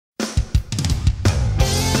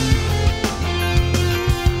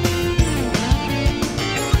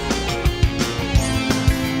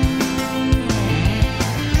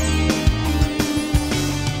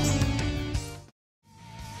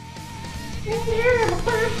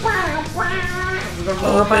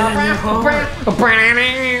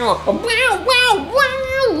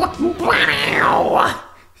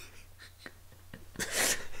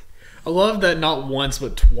I love that not once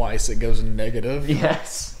but twice it goes negative.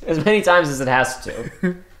 Yes, as many times as it has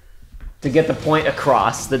to. To get the point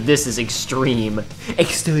across that this is extreme.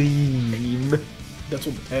 Extreme. That's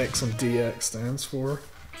what X and DX stands for.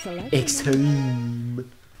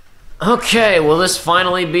 Extreme. Okay, will this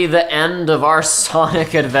finally be the end of our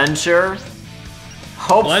Sonic adventure?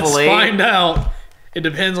 Hopefully. Let's find out. It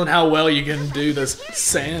depends on how well you can do this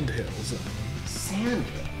sand hill zone. Sand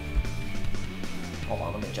hill? Hold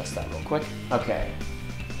on, let me adjust that real quick. Okay.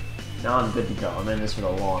 Now I'm good to go. I'm in this for the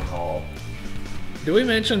long haul. Did we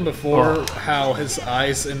mention before how his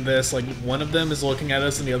eyes in this, like, one of them is looking at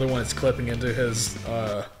us and the other one is clipping into his,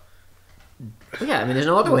 yeah, I mean, there's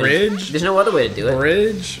no other way. Bridge? There's no other way to do it.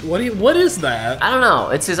 Bridge? What is that? I don't know.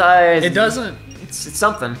 It's his eyes. It doesn't. It's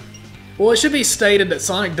something. Well, it should be stated that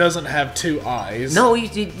Sonic doesn't have two eyes. No,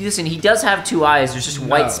 listen. He does have two eyes. There's just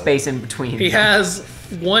white space in between. He has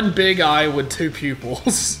one big eye with two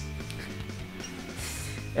pupils.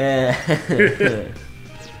 All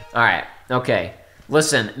right. Okay.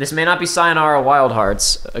 Listen, this may not be Sayonara Wild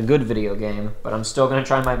Hearts, a good video game, but I'm still gonna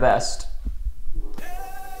try my best.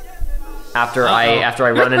 After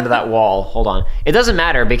I run into that wall. Hold on. It doesn't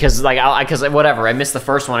matter because whatever. I missed the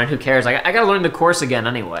first one, and who cares? I gotta learn the course again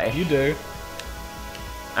anyway. You do.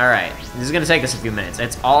 All right. This is gonna take us a few minutes.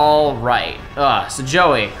 It's all right. So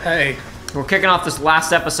Joey. Hey. We're kicking off this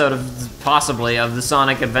last episode of the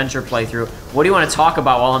Sonic Adventure playthrough. What do you want to talk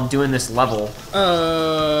about while I'm doing this level?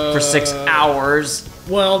 For 6 hours.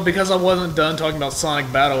 Well, because I wasn't done talking about Sonic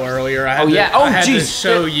Battle earlier, I had to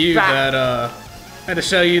show you that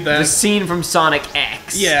the scene from Sonic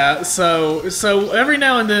X. Yeah, so every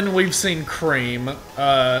now and then we've seen Cream.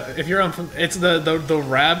 If you're it's the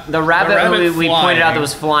rabbit we pointed out that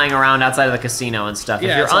was flying around outside of the casino and stuff.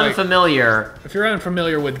 Yeah, if you're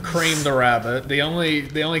unfamiliar with Cream the rabbit, the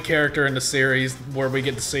only character in the series where we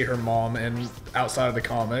get to see her mom and outside of the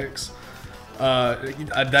comics.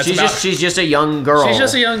 She's just a young girl. She's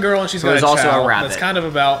just a young girl, and she's got also a rabbit. That's kind of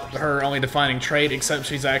about her only defining trait, except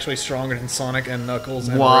she's actually stronger than Sonic and Knuckles.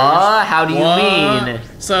 And what? How do you mean?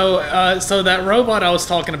 So that robot I was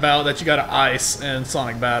talking about that you got to ice in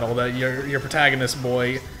Sonic Battle, that your protagonist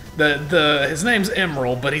boy. His name's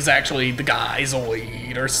Emerald, but he's actually the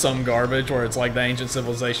Geyzoid or some garbage, where it's like the ancient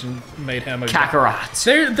civilization made him a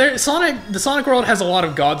Kakarot. The Sonic world has a lot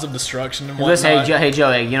of gods of destruction and whatnot. Hey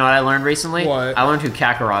Joey, you know what I learned recently? What? I learned who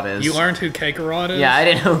Kakarot is. You learned who Kakarot is? Yeah, I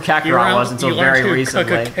didn't know who Kakarot was until very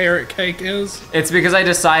recently. You learned who carrot cake is? It's because I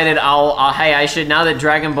decided I should, now that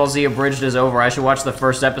Dragon Ball Z Abridged is over, I should watch the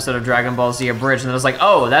first episode of Dragon Ball Z Abridged, and I was like,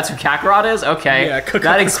 oh, that's who Kakarot is? Okay. Yeah,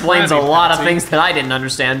 that explains a lot of things that I didn't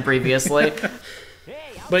understand previously.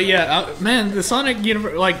 But yeah, man, the Sonic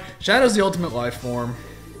universe, like, Shadow's the ultimate life form.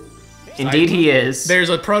 Indeed he is. There's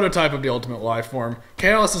a prototype of the ultimate life form.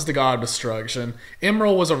 Chaos is the god of destruction.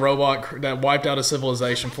 Emerald was a robot that wiped out a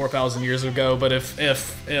civilization 4,000 years ago, but if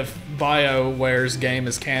BioWare's game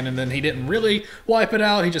is canon, then he didn't really wipe it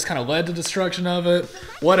out, he just kind of led to destruction of it.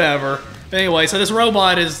 Whatever. Anyway, so this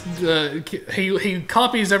robot is, he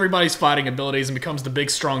copies everybody's fighting abilities and becomes the big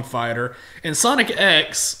strong fighter. In Sonic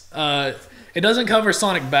X, it doesn't cover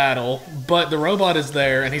Sonic Battle, but the robot is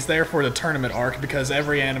there, and he's there for the tournament arc because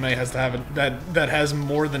every anime has to have that has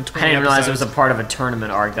more than 20 I didn't realize episodes. it was a part of a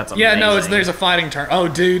tournament arc. That's amazing. Yeah, no, there's a fighting Oh,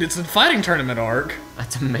 dude, it's a fighting tournament arc.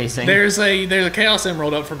 That's amazing. There's a Chaos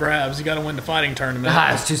Emerald up for grabs. You got to win the fighting tournament.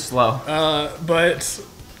 It's too slow.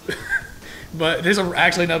 But there's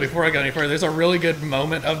before I go any further, there's a really good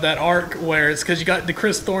moment of that arc where it's because you got the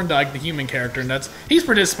Chris Thorndike, the human character, and he's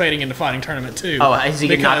participating in the fighting tournament too. Oh, is he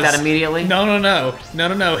getting knocked out immediately? No.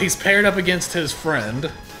 He's paired up against his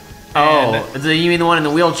friend. Oh, you mean the one in the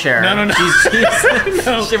wheelchair? No.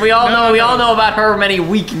 We all know about her many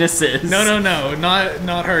weaknesses. No,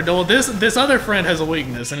 not her. Well, this other friend has a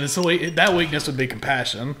weakness, and that weakness would be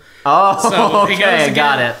compassion. Oh, so okay, I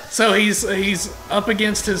got it. So he's up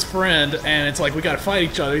against his friend, and it's like we gotta fight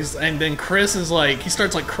each other. And then Chris is like, he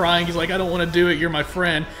starts like crying. He's like, I don't want to do it. You're my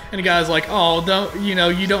friend. And the guy's like, oh, you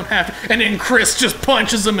don't have to. And then Chris just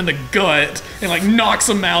punches him in the gut and like knocks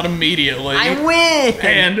him out immediately. I win.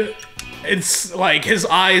 And it's like his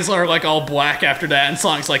eyes are like all black after that, and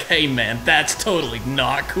Sonic's like, hey man, that's totally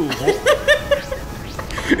not cool.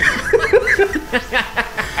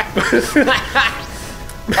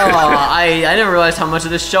 I never realized how much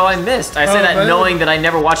of this show I missed. I say that knowing that I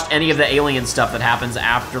never watched any of the alien stuff that happens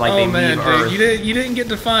after they leave Earth. Dude, you didn't get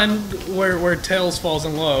to find where Tails falls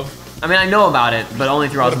in love. I mean, I know about it, but only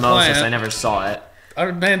through What a osmosis. plant. I never saw it.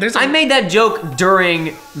 Man, I made that joke during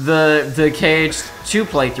the KH2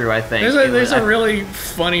 playthrough, I think. There's a really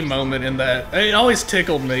funny moment in that. It always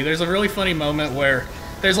tickled me. There's a really funny moment where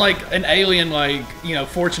there's like an alien, like, you know,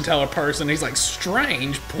 fortune teller person. He's like,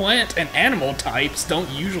 strange plant and animal types don't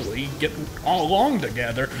usually get along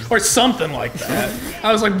together, or something like that.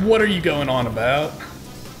 I was like, what are you going on about?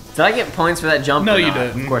 Did I get points for that jump? No, or you not?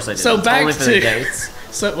 didn't. Of course I did. So back only for to the dates.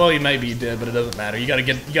 So, well, maybe you did, but it doesn't matter. You gotta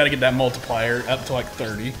get that multiplier up to like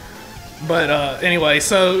 30. But anyway,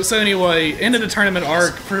 so anyway, end of the tournament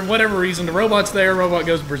arc. For whatever reason, the robot's there. Robot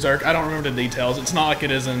goes berserk. I don't remember the details. It's not like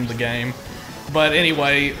it is in the game. But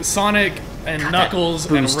anyway, Sonic and Knuckles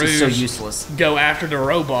and Boost is so useless. go after the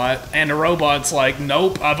robot, and the robot's like,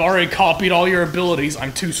 nope, I've already copied all your abilities.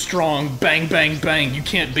 I'm too strong. Bang, bang, bang. You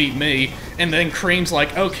can't beat me. And then Cream's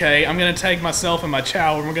like, okay, I'm gonna take myself and my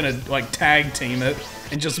Chow, and we're gonna like tag team it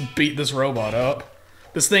and just beat this robot up.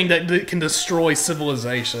 This thing that can destroy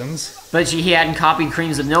civilizations. But he hadn't copied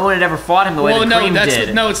Cream's. No one had ever fought him the way that Cream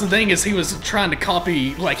did. No, it's the thing is he was trying to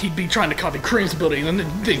copy, like he'd be trying to copy Cream's ability, and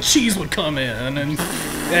then the cheese would come in, and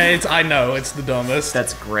I know it's the dumbest.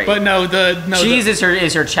 That's great. But no, cheese is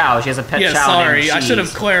her Chow. She has a pet yeah, Chow sorry, named Cheese. I should have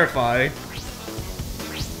clarified.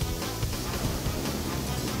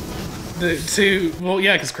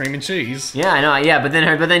 Because Cream and Cheese. Yeah, I know. Yeah, but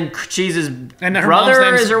then Cheese's And her brother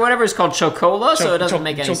mom's name's- or whatever is called Chocola, so it doesn't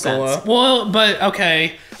make any sense. Well, but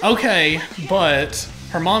okay, but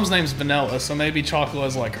her mom's name's Vanilla, so maybe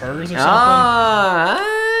Chocola's like hers or something.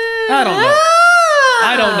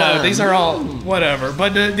 I don't know. These are all whatever.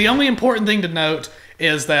 But the only important thing to note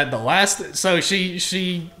is that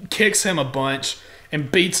she kicks him a bunch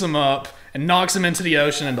and beats him up and knocks him into the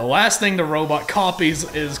ocean, and the last thing the robot copies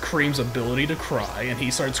is Cream's ability to cry, and he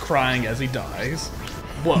starts crying as he dies.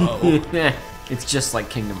 Whoa. It's just like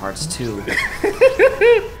Kingdom Hearts 2.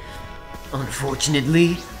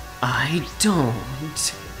 Unfortunately, I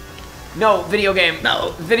don't. No, video game.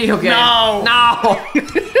 No. Video game. No. No.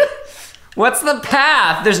 What's the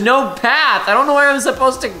path? There's no path. I don't know where I'm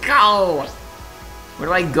supposed to go. Where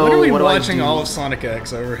do I go? When are we what watching do I do? all of Sonic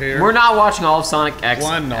X over here? We're not watching all of Sonic X.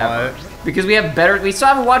 Why not? Ever. Because we have better. We still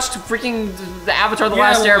haven't watched freaking the Avatar: The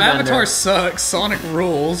Last Airbender. Avatar sucks. Sonic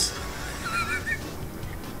rules.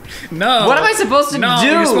 No. What am I supposed to do?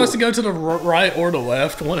 You're supposed to go to the right or the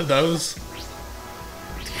left. One of those.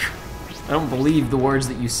 I don't believe the words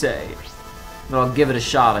that you say. But I'll give it a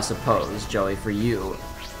shot, I suppose, Joey, for you.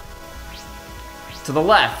 To the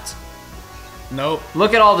left. Nope.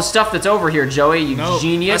 Look at all the stuff that's over here, Joey, you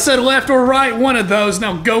genius. I said left or right, one of those.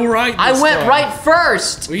 Now go right. I went time. right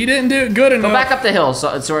first. Well, you didn't do it good enough. Go back up the hill.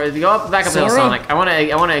 Sorry, go back up the hill, Sonic. I want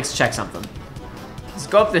to check something. Just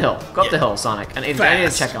go up the hill. Go up the hill, Sonic. I need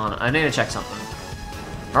to check on it. I need to check something.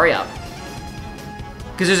 Hurry up.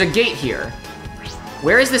 Because there's a gate here.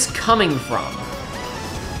 Where is this coming from?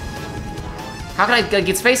 How can I? Like,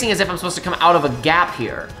 it's facing as if I'm supposed to come out of a gap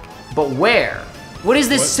here. But where? What is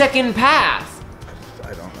this second path?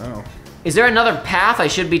 I don't know. Is there another path I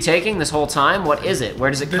should be taking this whole time? What is it? Where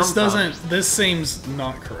does it come from? This seems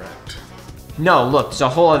not correct. No, look, there's a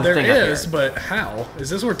whole other thing up here. There is, but how? Is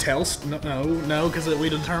this where Tails? No, because we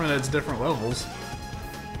determined it's different levels.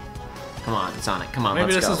 Come on, Sonic. Come on,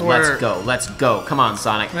 Maybe let's this go. is where- Let's go. Let's go. Come on,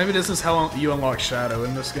 Sonic. Maybe this is how you unlock Shadow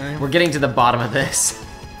in this game. We're getting to the bottom of this.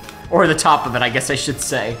 Or the top of it, I guess I should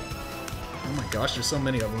say. Oh my gosh, there's so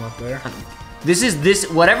many of them up there.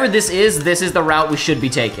 Whatever this is the route we should be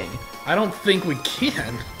taking. I don't think we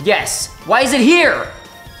can. Yes. Why is it here?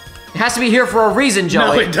 It has to be here for a reason, Joey.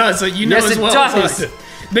 No, it doesn't. You know Yes, as it well does. as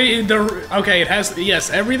I do. Okay, it has. Yes,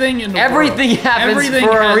 everything in the Everything world, happens everything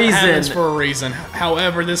for a reason. happens for a reason.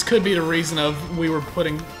 However, this could be the reason of we were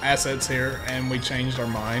putting assets here and we changed our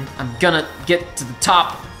mind. I'm gonna get to the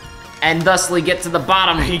top and thusly get to the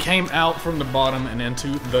bottom. He came out from the bottom and into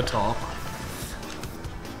the top.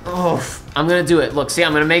 Oh, I'm gonna do it. Look, see,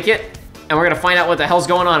 I'm gonna make it, and we're gonna find out what the hell's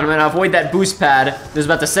going on. I'm gonna avoid that boost pad that's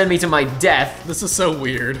about to send me to my death. This is so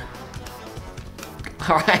weird.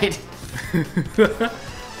 All right.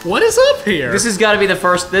 What is up here? This has got to be the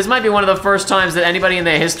first. This might be one of the first times that anybody in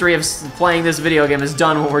the history of playing this video game has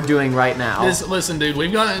done what we're doing right now. Listen, dude,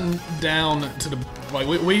 we've gotten down to the like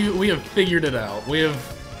we have figured it out. We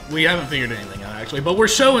haven't figured anything out actually, but we're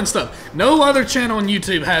showing stuff. No other channel on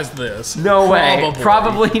YouTube has this. No way.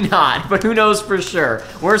 Probably not. But who knows for sure?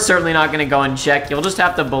 We're certainly not gonna go and check. You'll just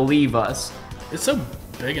have to believe us. It's so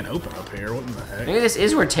big and open up here. What in the heck? Maybe this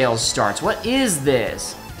is where Tails starts. What is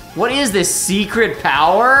this? What is this secret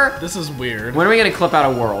power? This is weird. When are we gonna clip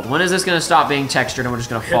out a world? When is this gonna stop being textured and we're just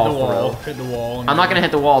gonna fall through? Hit the wall. I'm not gonna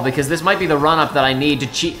hit the wall because this might be the run up that I need to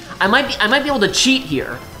cheat. I might be able to cheat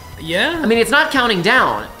here. Yeah. I mean, it's not counting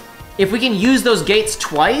down. If we can use those gates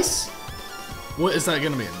twice. What is that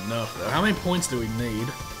gonna be enough though? How many points do we need?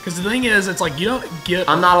 Because the thing is, it's like you don't get.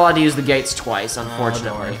 I'm not allowed to use the gates twice,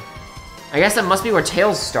 unfortunately. I guess that must be where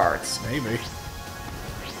Tails starts. Maybe.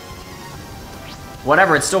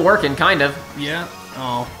 Whatever, it's still working, kind of. Yeah.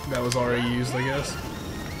 Oh, that was already used, I guess.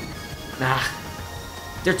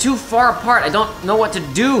 They're too far apart. I don't know what to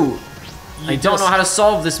do. I don't know how to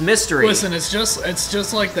solve this mystery. Listen, it's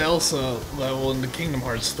just like the Elsa level in the Kingdom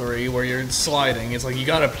Hearts 3 where you're sliding. It's like you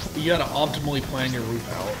gotta optimally plan your route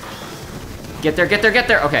out. Get there, get there, get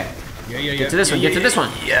there. Okay. Yeah. Get to this one, get to this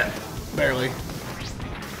one. Yeah. Barely.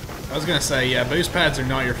 I was gonna say, yeah, boost pads are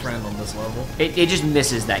not your friend on this level. It just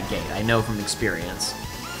misses that gate. I know from experience.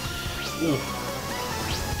 Ooh.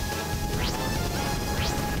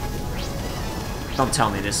 Don't tell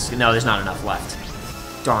me this. No, there's not enough left.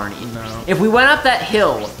 Darn it. No. If we went up that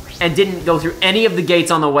hill and didn't go through any of the gates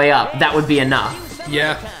on the way up, that would be enough.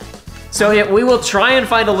 Yeah. So yeah, we will try and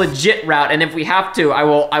find a legit route, and if we have to, I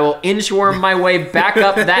will inchworm my way back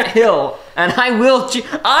up that hill, and I will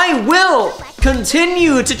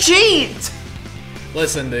continue to cheat.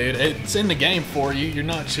 Listen, dude, it's in the game for you. You're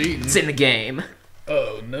not cheating. It's in the game.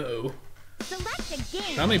 Oh no.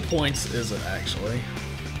 How many points is it actually?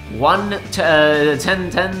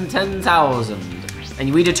 10,000.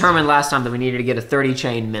 And we determined last time that we needed to get a 30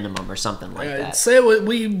 chain minimum or something like that. Say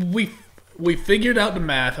we figured out the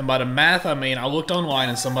math, and by the math I mean I looked online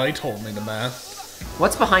and somebody told me the math.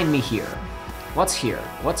 What's behind me here? What's here?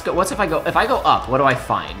 What's if I go up? What do I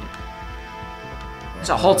find? There's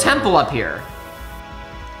a whole temple up here.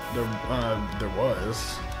 There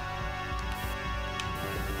was.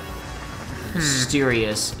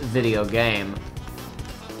 Mysterious video game.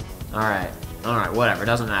 All right, whatever.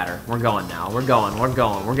 Doesn't matter. We're going now. We're going.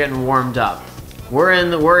 We're getting warmed up. We're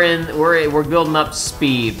building up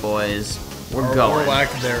speed, boys. We're going. Or lack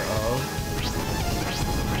thereof.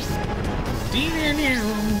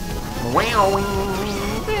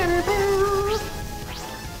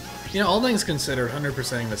 You know, all things considered,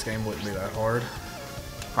 100%ing this game wouldn't be that hard.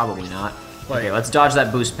 Probably not. Like, okay, let's dodge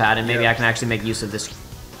that boost pad, and maybe yeah. I can actually make use of this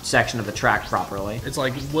section of the track properly. It's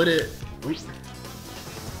like, would it...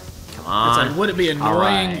 Come on. It's like, would it be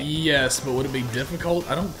annoying? Right. Yes, but would it be difficult?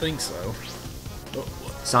 I don't think so.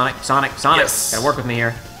 Sonic. Yes. Gotta work with me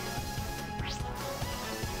here.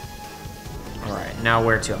 Alright, now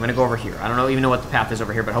where to? I'm gonna go over here. I don't even know what the path is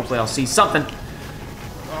over here, but hopefully I'll see something.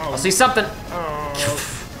 Oh. I'll see something.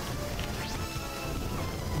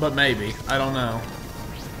 But maybe. I don't know.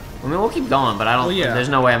 I mean, we'll keep going, but I don't. Well, yeah. There's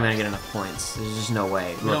no way I'm gonna get enough points. There's just no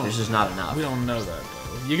way. Look, there's just not enough. We don't know that,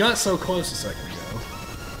 though. You got so close a second ago.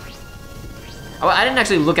 Oh, I didn't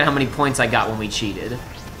actually look at how many points I got when we cheated.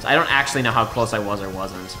 So I don't actually know how close I was or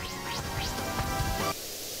wasn't.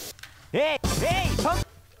 Hey, punk!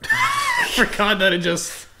 I forgot that it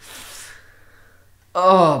just...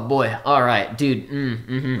 Oh boy! All right, dude.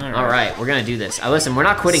 All right, we're gonna do this. Listen, we're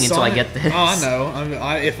not quitting until I get this. Oh, I know.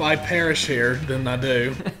 If I perish here, then I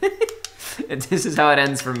do. If this is how it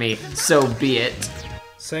ends for me, so be it.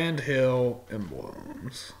 Sandhill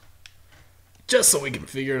emblems. Just so we can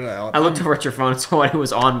figure it out. I looked over at your phone and saw what it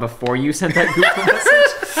was on before you sent that Google message.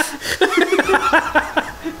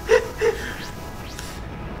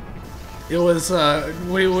 It was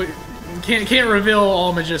we can't reveal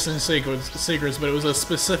all magician secrets, but it was a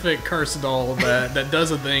specific curse doll that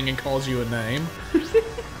does a thing and calls you a name.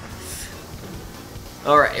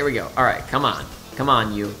 All right, here we go. All right, come on,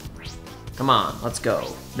 you. Come on, let's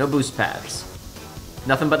go. No boost pads.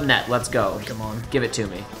 Nothing but net. Let's go. Come on, give it to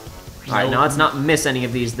me. All right, now let's not miss any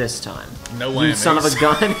of these this time. No whammies. You son of a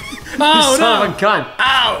gun. Oh, you son of a gun.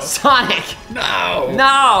 Ow! Sonic! No!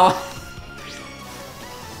 No!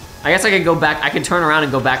 I guess I could go back. I can turn around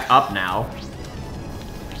and go back up now.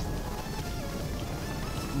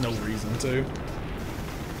 No reason to.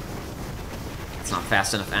 It's not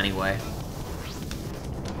fast enough anyway.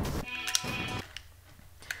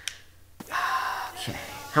 Okay.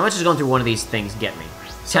 How much is going through one of these things get me?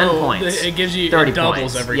 10 points. It gives you 30 doubles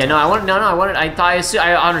points. every yeah, time. no,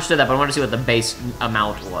 I understood that, but I wanted to see what the base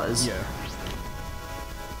amount was. Yeah.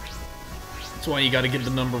 That's why you gotta get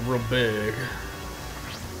the number real big.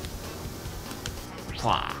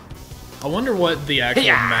 Plah. I wonder what the actual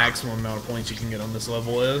Yeah. maximum amount of points you can get on this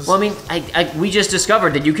level is. Well, I mean, we just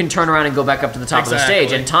discovered that you can turn around and go back up to the top of the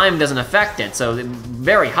stage, and time doesn't affect it, so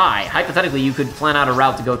very high. Hypothetically, you could plan out a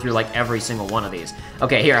route to go through like every single one of these.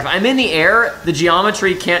 Okay, here, if I'm in the air, the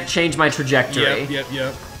geometry can't change my trajectory. Yep. I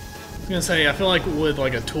was gonna say, I feel like with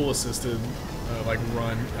like a tool-assisted like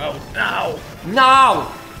run. Oh no! No!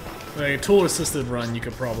 Like a tool-assisted run, you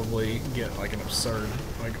could probably get like an absurd,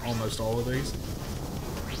 like almost all of these.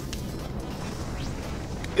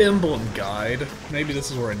 Emblem guide. Maybe this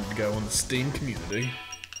is where I need to go in the Steam community.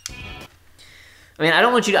 I mean, I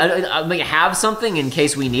don't want you to I mean, have something in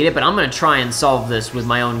case we need it, but I'm gonna try and solve this with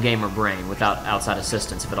my own gamer brain without outside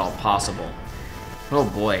assistance, if at all possible. Oh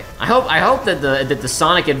boy. I hope that the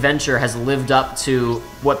Sonic adventure has lived up to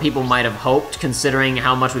what people might have hoped, considering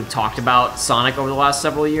how much we've talked about Sonic over the last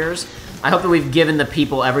several years. I hope that we've given the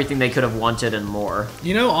people everything they could have wanted and more.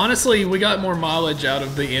 You know, honestly, we got more mileage out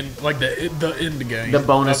of the end, like the end game, the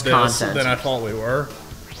bonus of this content, than I thought we were.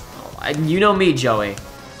 You know me, Joey.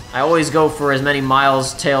 I always go for as many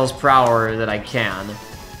miles, tails per hour that I can.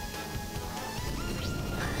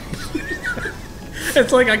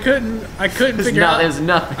 It's like I couldn't figure out. There's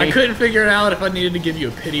nothing. I couldn't figure it out if I needed to give you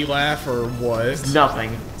a pity laugh or what. It's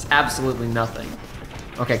nothing. It's absolutely nothing.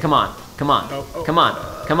 Okay, come on. Come on. Oh. Come on.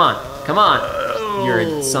 Come on. Come on. You're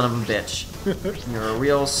a son of a bitch. You're a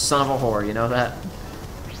real son of a whore, you know that?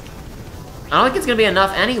 I don't think it's gonna be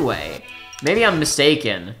enough anyway. Maybe I'm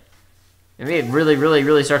mistaken. Maybe it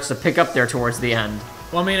really starts to pick up there towards the end.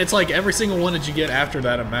 Well, I mean, it's like every single one that you get after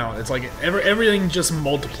that amount. It's like everything just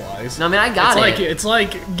multiplies. No, I mean, I got it. It's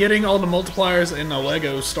like getting all the multipliers in a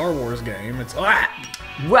Lego Star Wars game. It's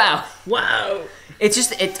Wow. wow. It's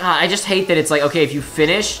just I just hate that it's like, okay, if you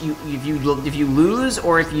finish, if you lose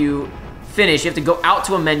or if you finish, you have to go out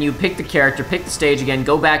to a menu, pick the character, pick the stage again,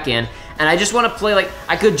 go back in, and I just want to play like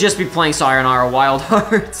I could just be playing Sayonara Wild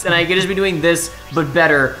Hearts, and I could just be doing this but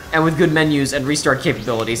better and with good menus and restart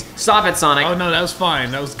capabilities. Stop it, Sonic. Oh no, that was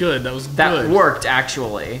fine. That was good. That was good. That worked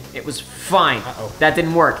actually. It was fine. Uh-oh. That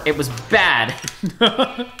didn't work. It was bad.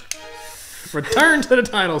 Return to the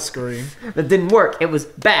title screen. That didn't work. It was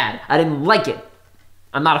bad. I didn't like it.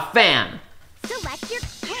 I'm not a fan. Select your.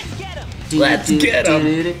 Let's get him. Let's get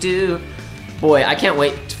 'em. Boy, I can't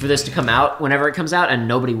wait for this to come out whenever it comes out and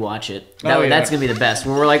nobody watch it. That's gonna be the best.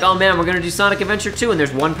 When we're like, oh man, we're gonna do Sonic Adventure 2, and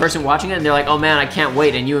there's one person watching it, and they're like, oh man, I can't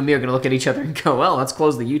wait, and you and me are gonna look at each other and go, well, let's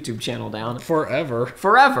close the YouTube channel down. Forever.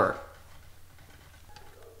 Forever.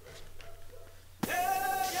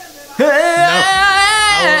 I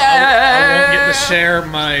won't get to share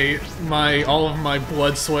all of my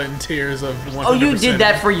blood, sweat, and tears of 100%. Oh, you did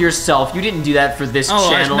that for yourself. You didn't do that for this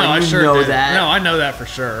channel. No, and I sure know did. that. No, I know that for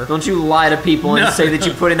sure. Don't you lie to people and No. say that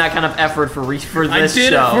you put in that kind of effort for this show. I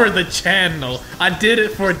did it for the channel. I did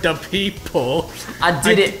it for the people. I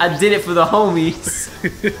did it for the homies.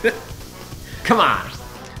 Come on.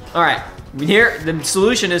 All right. Here, the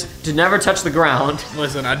solution is to never touch the ground.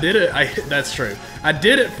 Listen, I did it. That's true. I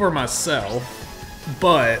did it for myself,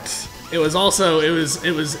 but it was also it was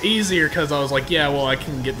easier because I was like, yeah, well, I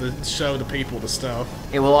can get to show the people the stuff.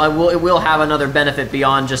 It will have another benefit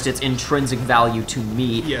beyond just its intrinsic value to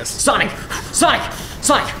me. Yes. Sonic!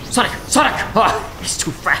 Ah, he's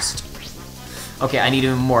too fast. Okay, I need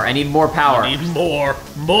even more. I need more power. I need more.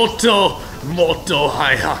 Moto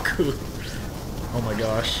Hayaku. Oh my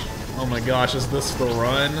gosh. Oh my gosh, is this the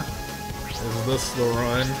run? Is this the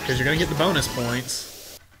run? Because you're gonna get the bonus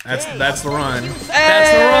points. That's the run.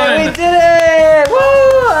 That's the run! We did it! Woo!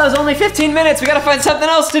 That was only 15 minutes. We gotta find something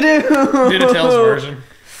else to do. Do the Tails version.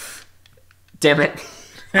 Damn it.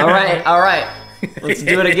 Alright. Let's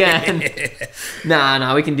do it again.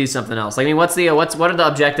 Nah, we can do something else. I mean, what are the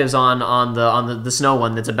objectives on the snow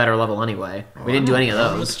one that's a better level anyway? We didn't do any of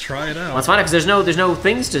those. Let's try it out. Well, let's find out because there's no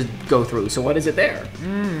things to go through. So what is it there?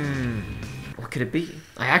 What could it be?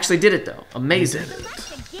 I actually did it though. Amazing.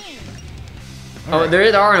 Oh, there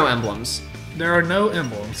are no emblems. There are no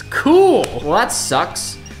emblems. Cool. Well, that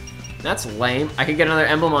sucks. That's lame. I could get another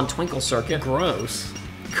emblem on Twinkle Circuit. Gross.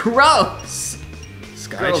 Gross.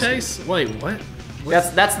 Sky Chase? Wait, what?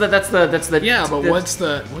 That's the. Yeah, but what's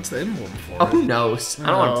the emblem for? Oh, who knows? I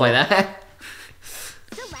don't want to play that.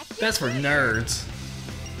 That's for nerds.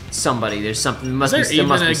 Somebody, there's something. Is there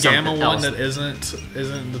even a Gamma one else. that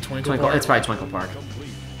isn't the Twinkle Park? It's probably Twinkle Park.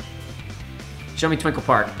 Show me Twinkle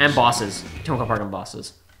Park and bosses. Twinkle Park and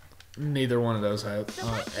bosses. Neither one of those have.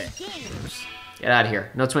 Get out of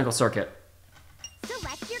here. No Twinkle Circuit.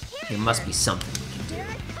 There must be something we can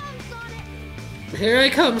do. Here I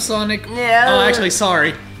come, Sonic. Yeah. Oh, actually,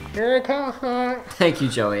 sorry. Thank you,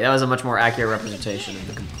 Joey. That was a much more accurate representation of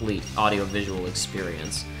the complete audio-visual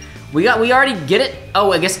experience. We already get it?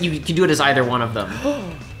 Oh, I guess you can do it as either one of them.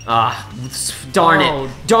 Darn it.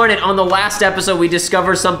 Darn it, on the last episode we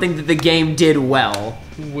discovered something that the game did well.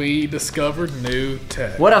 We discovered new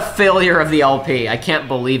tech. What a failure of the LP. I can't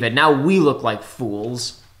believe it. Now we look like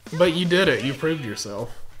fools. But you did it. You proved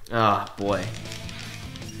yourself. Oh, boy.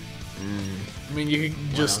 I mean, you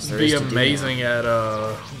can just be amazing at,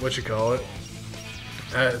 at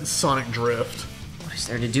Sonic Drift. What is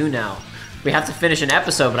there to do now? We have to finish an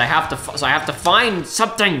episode, but I have to find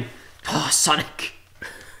something. Oh, Sonic.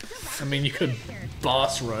 I mean, you could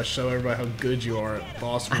boss rush, show everybody how good you are at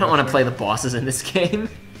boss rush. I don't want to play the bosses in this game.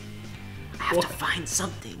 I have to find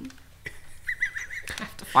something. I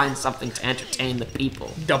have to find something to entertain the people.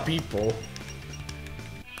 The people.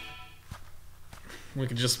 We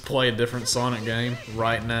could just play a different Sonic game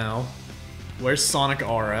right now. Where's Sonic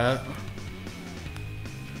R at?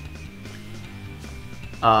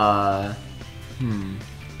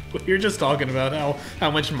 We were just talking about how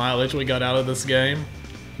much mileage we got out of this game.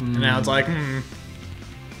 And now it's like,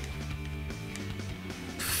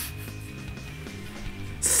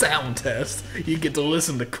 Sound test. You get to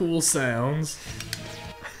listen to cool sounds.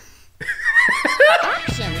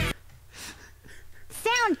 Action.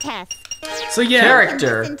 Sound test. So yeah,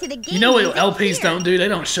 Character. you know what LPs don't do? They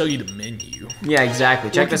don't show you the menu. Yeah, exactly.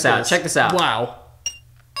 Check this out. Check this out. Wow.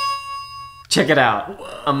 Check it out.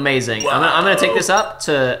 Amazing. Wow. I'm gonna take this up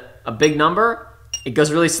to a big number. It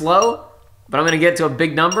goes really slow, but I'm gonna get to a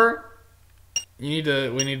big number. We need to.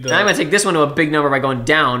 And I'm gonna take this one to a big number by going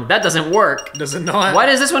down. That doesn't work. Does it not? Why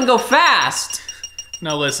does this one go fast?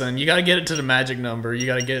 No, listen. You gotta get it to the magic number. You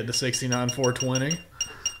gotta get it to 69,420.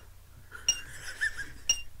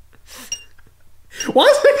 Why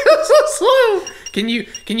does it go so slow? Can you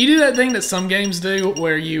do that thing that some games do,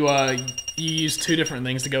 where you use two different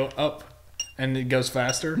things to go up, and it goes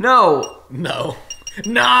faster? No. No.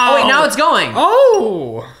 Oh wait, now it's going.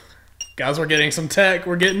 Oh, guys, we're getting some tech.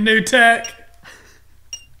 We're getting new tech.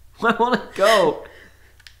 I want to go.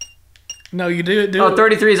 No, you do it. Oh,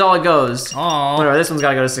 33 is all it goes. Oh. Whatever. This one's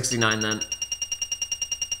gotta go to 69 then.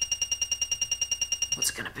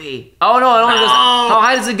 What's it gonna be? Oh no! It only goes. How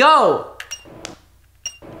high does it go?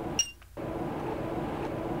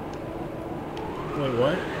 Wait,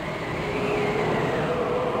 what?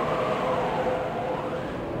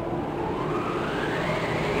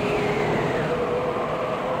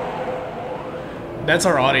 That's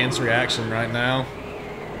our audience reaction right now.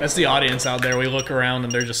 That's the audience out there. We look around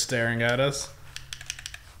and they're just staring at us.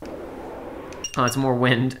 Oh, it's more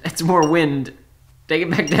wind. It's more wind. Take it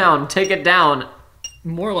back down. Take it down.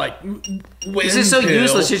 More like wind. This is so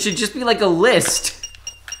useless. It should just be like a list.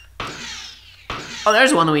 Oh,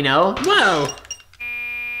 there's one that we know. Whoa.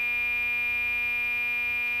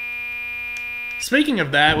 Speaking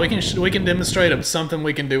of that, we can demonstrate something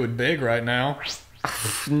we can do with Big right now.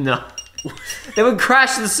 No. They would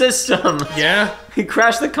crash the system. Yeah? He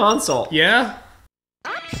crashed the console. Yeah?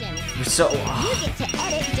 Options. You're so... You get to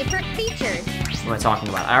edit different features. What am I talking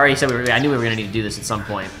about? I already said I knew we were gonna need to do this at some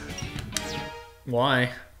point.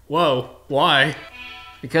 Why? Whoa. Why?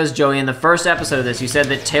 Because, Joey, in the first episode of this, you said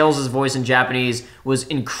that Tails' voice in Japanese was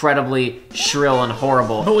incredibly shrill and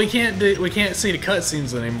horrible. But we can't see the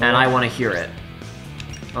cutscenes anymore. And I want to hear it.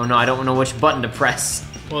 Oh no, I don't know which button to press.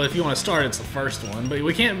 Well, if you want to start, it's the first one. But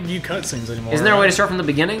we can't view cutscenes anymore. Isn't there a way to start from the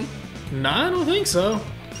beginning? No, I don't think so.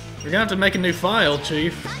 We're gonna have to make a new file,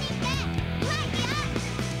 Chief.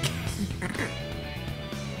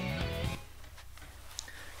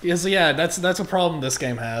 Yes, yeah, that's a problem this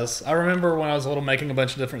game has. I remember when I was little making a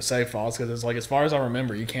bunch of different save files because it's like, as far as I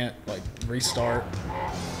remember, you can't like restart.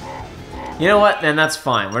 You know what? Then that's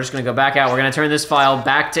fine. We're just gonna go back out. We're gonna turn this file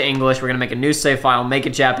back to English. We're gonna make a new save file, make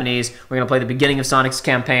it Japanese. We're gonna play the beginning of Sonic's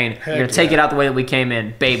campaign. We're gonna take it out the way that we came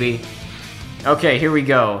in, baby. Okay, here we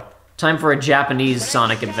go. Time for a Japanese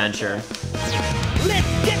Sonic adventure.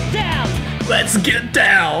 Let's get down. Let's get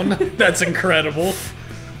down. That's incredible.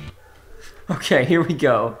 Okay, here we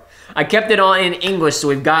go. I kept it on in English, so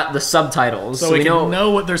we've got the subtitles, So we know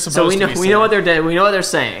what they're supposed to be saying. We know what they're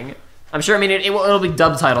saying. I'm sure. I mean, it'll be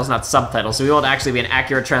dub titles, not subtitles, so we won't actually be an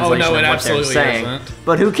accurate translation of what they're saying. Isn't.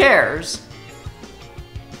 But who cares?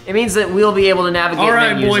 It means that we'll be able to navigate. All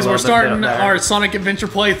right, menus boys, a we're little bit starting better. our Sonic Adventure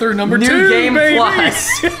playthrough number New 2, Game baby.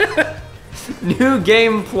 Plus. New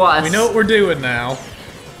Game Plus. We know what we're doing now.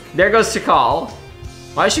 There goes Tikal.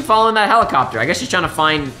 Why is she following that helicopter? I guess she's trying to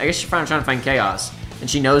find. trying to find chaos, and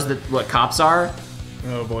she knows that what cops are.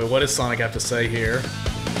 Oh boy, what does Sonic have to say here?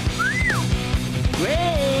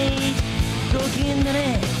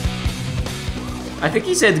 I think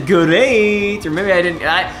he said great, or maybe I didn't.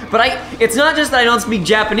 It's not just that I don't speak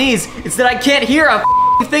Japanese, it's that I can't hear a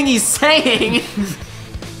thing he's saying.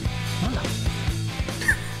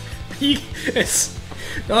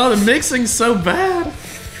 The mixing's so bad.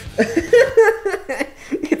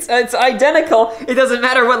 It's identical. It doesn't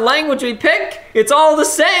matter what language we pick. It's all the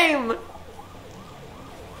same.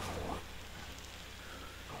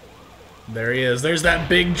 There he is. There's that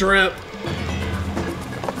big drip.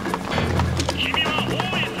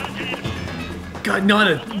 God,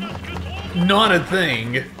 not a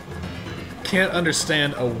thing. Can't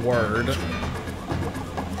understand a word.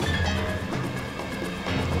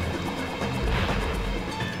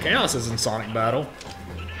 Chaos is in Sonic Battle.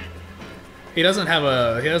 He doesn't have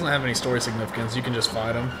any story significance. You can just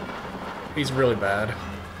fight him. He's really bad.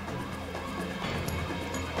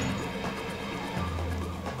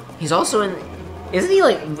 He's also in. Isn't he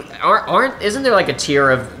like? Isn't there like a tier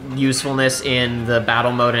of usefulness in the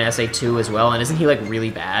battle mode in SA2 as well? And isn't he like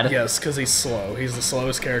really bad? Yes, because he's slow. He's the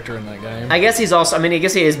slowest character in that game. I guess he's also. I mean, I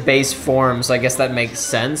guess he is base form, so I guess that makes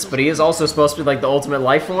sense. But he is also supposed to be like the ultimate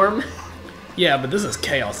life form. Yeah, but this is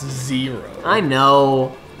Chaos Zero. I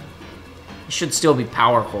know. He should still be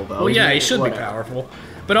powerful though. Well, yeah, he should be powerful.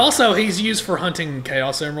 But also, he's used for hunting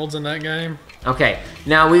Chaos Emeralds in that game. Okay,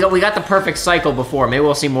 now we got the perfect cycle before. Maybe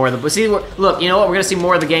we'll see more of the. See, look, you know what? We're gonna see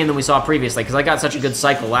more of the game than we saw previously because I got such a good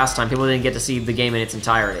cycle last time. People didn't get to see the game in its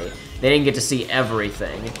entirety. They didn't get to see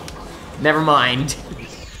everything. Never mind.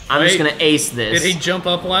 I'm just gonna ace this. Did he jump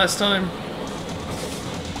up last time?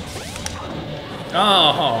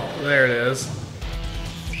 Oh, there it is.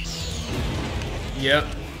 Yep.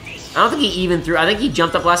 I don't think he even threw. I think he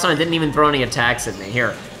jumped up last time and didn't even throw any attacks at me.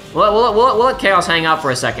 Here, we'll let Chaos hang out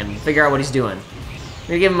for a second, figure out what he's doing. We're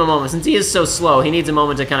gonna give him a moment. Since he is so slow, he needs a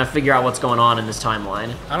moment to kind of figure out what's going on in this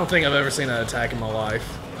timeline. I don't think I've ever seen that attack in my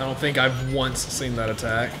life. I don't think I've once seen that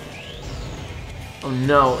attack. Oh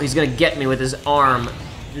no, he's gonna get me with his arm.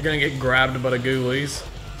 You're gonna get grabbed by the ghoulies.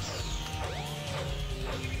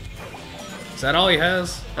 Is that all he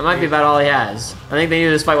has? That might be about all he has. I think they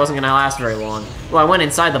knew this fight wasn't gonna last very long. Well, I went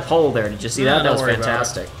inside the pole there. Did you see that? That was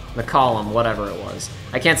fantastic. The column, whatever it was.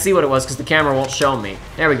 I can't see what it was because the camera won't show me.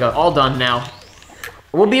 There we go, all done now.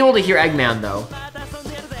 We'll be able to hear Eggman though.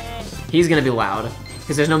 He's gonna be loud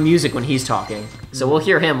because there's no music when he's talking. So we'll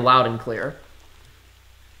hear him loud and clear.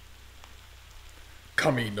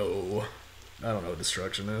 Camino. I don't know what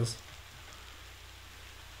destruction is.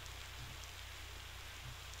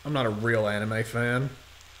 I'm not a real anime fan.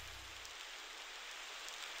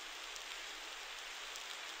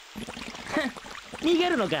 He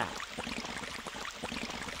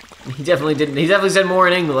definitely didn't. He definitely said more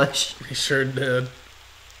in English. He sure did. I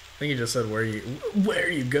think he just said, where are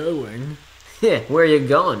you going? Yeah, where are you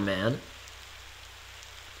going, man?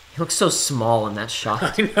 He looks so small in that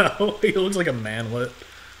shot. I know. He looks like a manlet.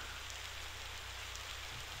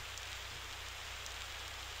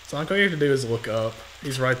 Sonic, all you have to do is look up.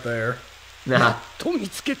 He's right there. Nah.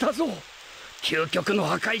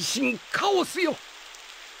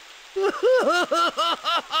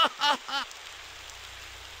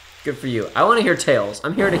 Good for you. I want to hear Tails.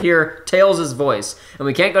 I'm here to hear Tails' voice. And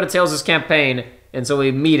we can't go to Tails' campaign until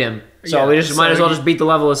we meet him. So yeah, we just might as well just beat the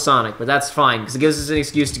level as Sonic. But that's fine, because it gives us an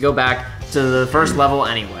excuse to go back to the first level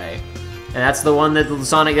anyway. And that's the one that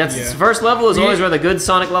Sonic, the first level is always where the good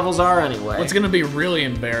Sonic levels are anyway. What's gonna be really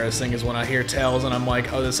embarrassing is when I hear Tails and I'm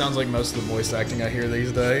like, oh, this sounds like most of the voice acting I hear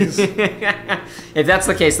these days. If that's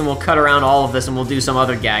the case, then we'll cut around all of this and we'll do some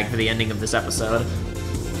other gag for the ending of this episode.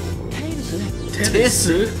 Tails.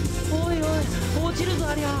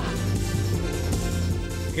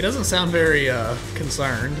 He doesn't sound very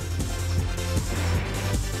concerned.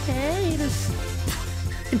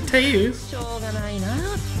 Tails.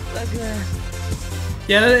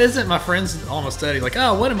 Yeah, that isn't my friend's almost dead. He's like,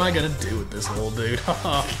 oh, what am I gonna do with this little dude?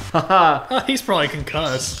 He's probably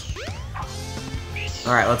concussed.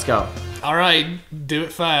 Alright, let's go. Alright, do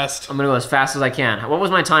it fast. I'm gonna go as fast as I can. What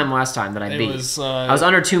was my time last time that I beat? I was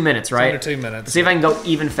under 2 minutes, right? Under 2 minutes. Let's see if I can go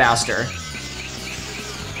even faster.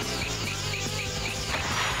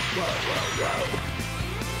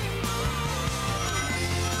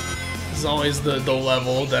 Is always the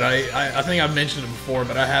level that I think I've mentioned it before,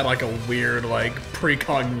 but I had like a weird like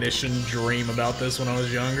precognition dream about this when I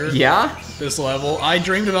was younger. Yeah? This level. I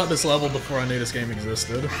dreamed about this level before I knew this game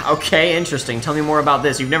existed. Okay, interesting. Tell me more about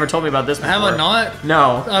this. You've never told me about this before. Have I not?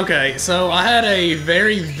 No. Okay, so I had a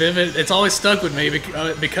very vivid, it's always stuck with me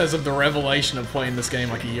because of the revelation of playing this game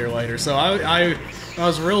like a year later. So I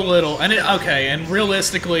was real little, and and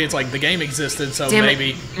realistically, it's like the game existed, so Damn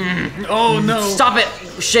maybe. Oh no! Stop it,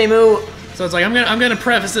 Shamu! So it's like I'm gonna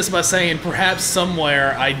preface this by saying perhaps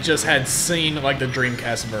somewhere I just had seen like the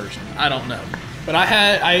Dreamcast version. I don't know. But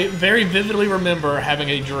I very vividly remember having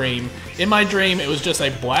a dream. In my dream, it was just a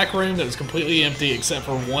black room that was completely empty except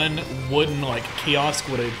for one wooden like kiosk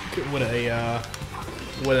with a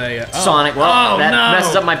Sonic. Well, that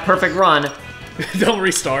messes up my perfect run. Don't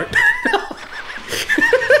restart.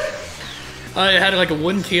 I had like a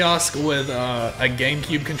wooden kiosk with a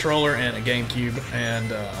GameCube controller and a GameCube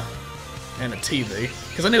and a TV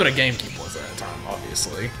because I knew what a GameCube was at the time,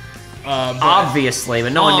 obviously. Obviously,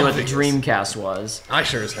 but no one knew what the Dreamcast was. I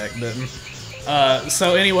sure as heck didn't.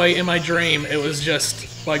 So anyway, in my dream, it was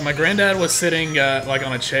just like my granddad was sitting like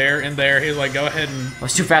on a chair in there. He was like, "Go ahead and." I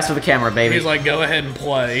was too fast for the camera, baby. He's like, "Go ahead and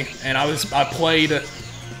play," and I played.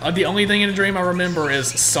 The only thing in the dream I remember is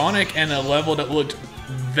Sonic and a level that looked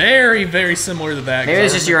very, very similar to that. Maybe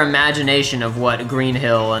it's just your imagination of what Green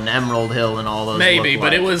Hill and Emerald Hill and all those. Maybe, look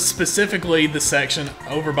but like. it was specifically the section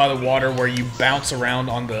over by the water where you bounce around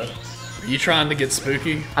on the. Are you trying to get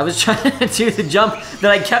spooky? I was trying to do the jump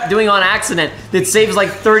that I kept doing on accident that saves like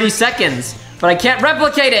 30 seconds, but I can't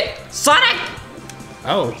replicate it. Sonic!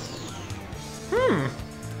 Oh.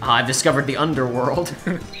 I've discovered the underworld.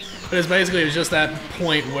 But it's basically just that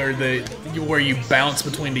point where you bounce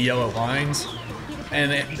between the yellow lines,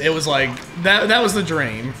 and it was like that was the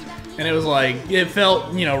dream, and it was like it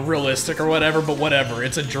felt realistic or whatever, but whatever,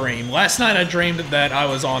 it's a dream. Last night I dreamed that I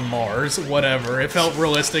was on Mars, whatever. It felt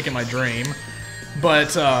realistic in my dream,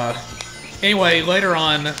 but anyway, later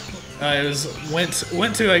on I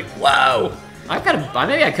went to a wow.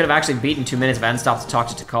 Maybe I could have actually beaten 2 minutes if I hadn't stopped to talk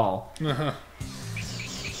to Tikal.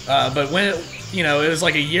 But when it was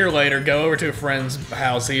like a year later, go over to a friend's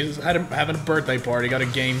house. He was having a birthday party, got a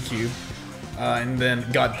GameCube, and then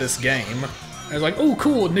got this game. I was like, oh,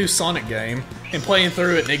 cool, new Sonic game. And playing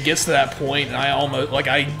through it, and it gets to that point, and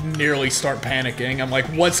I nearly start panicking. I'm like,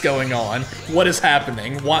 what's going on? What is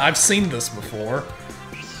happening? Why? I've seen this before.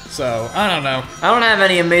 So, I don't know. I don't have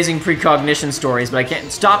any amazing precognition stories, but I can't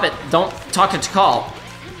stop it. Don't talk to Tikal.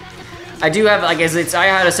 I do have, I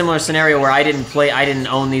had a similar scenario where I didn't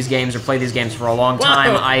own these games or play these games for a long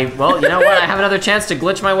time. Whoa. Well, you know what? I have another chance to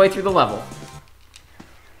glitch my way through the level.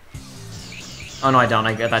 Oh no, I don't.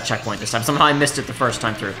 I got that checkpoint this time. Somehow I missed it the first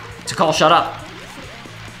time through. Tikal, shut up.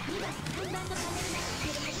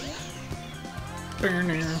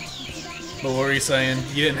 But what were you saying?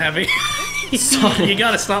 You didn't have any... You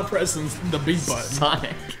gotta stop pressing the B button.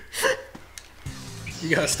 Sonic.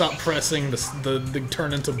 You gotta stop pressing the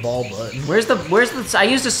turn into ball button. Where's the, I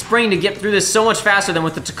used a spring to get through this so much faster than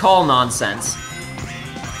with the Tikal nonsense.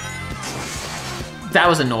 That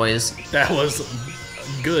was a noise. That was a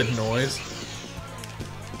good noise.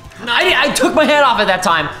 No, I took my hand off at that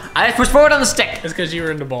time. I pushed forward on the stick. It's because you were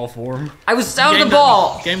into ball form. I was out of the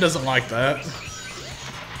ball. Game doesn't like that.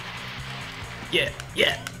 Yeah.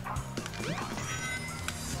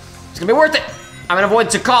 It's gonna be worth it. I'm gonna avoid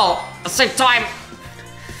Tikal. I'll save time.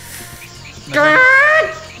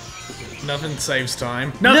 Nothing saves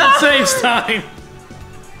time. Nothing saves time.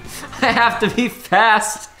 I have to be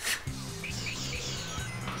fast.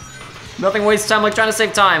 Nothing wastes time like trying to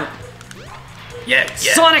save time. Yeah.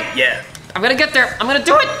 Sonic! Yeah. I'm gonna get there. I'm gonna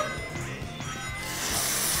do it.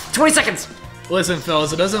 20 seconds. Listen,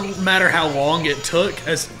 fellas, it doesn't matter how long it took,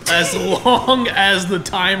 as long as the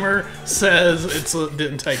timer says it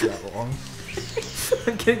didn't take that long.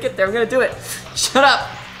 I'm gonna get there. I'm gonna do it. Shut up.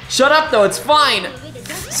 Shut up, though. It's fine.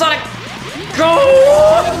 Sonic, go!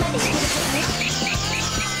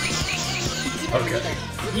 Okay.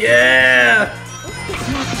 Yeah!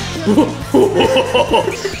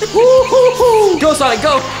 Go, Sonic,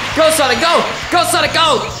 go! Go, Sonic, go! Go, Sonic,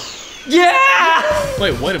 go! Yeah!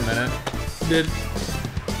 Wait a minute. Did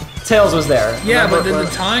Tails was there. Yeah, Remember but did when-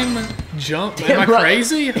 the time jump? Am I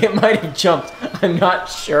crazy? It might have jumped. I'm not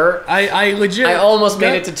sure. I legit. I almost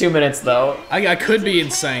made it to 2 minutes, though. I could be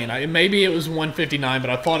insane. Maybe it was 1:59, but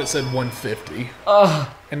I thought it said 1:50.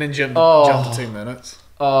 And then jumped to 2 minutes.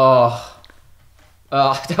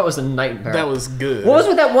 That was a nightmare. That was good. What was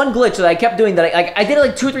with that one glitch that I kept doing that I did it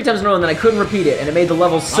like 2 or 3 times in a row and then I couldn't repeat it and it made the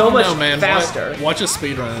level so much faster. Watch a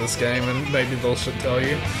speedrun of this game and maybe they'll should tell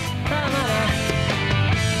you.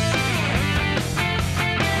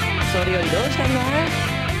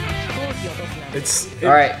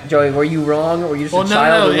 Alright, Joey, were you wrong? Were you just a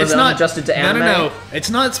child who was unadjusted to anime? No. It's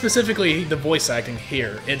not specifically the voice acting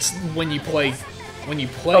here. It's when you play when you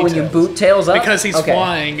Tails. boot Tails up? Because he's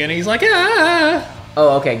flying and he's like, ah!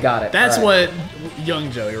 Oh, okay, got it. That's what young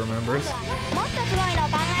Joey remembers.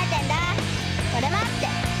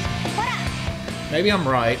 Maybe I'm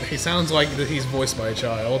right. He sounds like he's voiced by a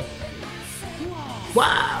child.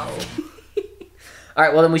 Wow! All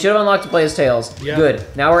right, well then we should have unlocked to play as Tails. Yeah. Good.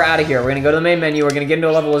 Now we're out of here. We're gonna go to the main menu. We're gonna get into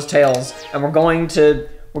a level as Tails, and we're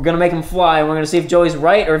gonna make him fly, and we're gonna see if Joey's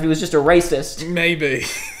right or if he was just a racist. Maybe.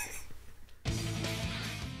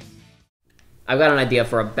 I've got an idea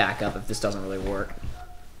for a backup if this doesn't really work.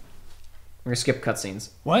 We're gonna skip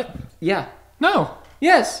cutscenes. What? Yeah. No.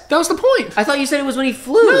 Yes. That was the point. I thought you said it was when he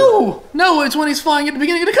flew. No. No, it's when he's flying at the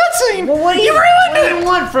beginning of the cutscene. Well, what do you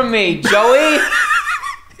want from me, Joey?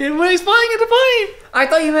 When he's flying at the plane. I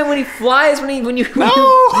thought you meant when he flies, when you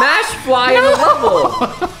mash fly in the level.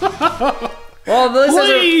 Well, this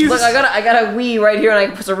is look, I got a Wii right here, and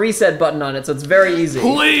I put a reset button on it, so it's very easy.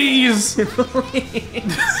 Please.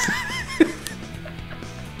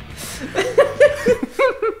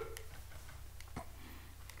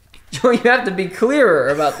 Joey, you have to be clearer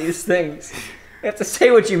about these things. You have to say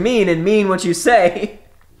what you mean and mean what you say.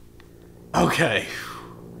 Okay.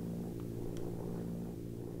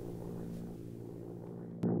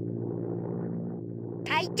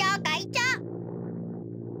 会長会長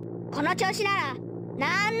この調子なら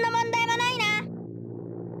何の問題もないな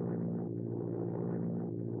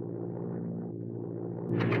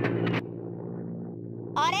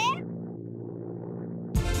あれ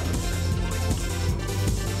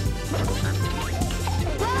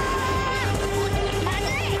わーまずい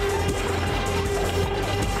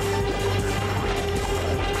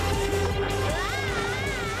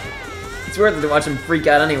It's worth it to watch him freak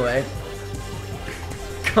out anyway.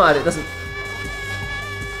 God, it doesn't...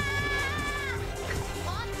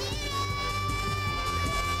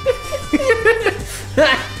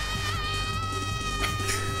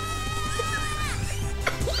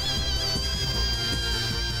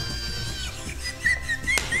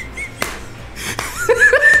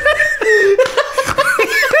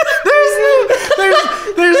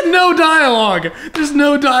 There's no dialogue. There's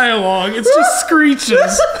no dialogue. It's just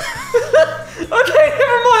screeches. Okay,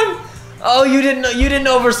 never mind. Oh, you didn't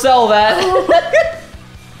oversell that.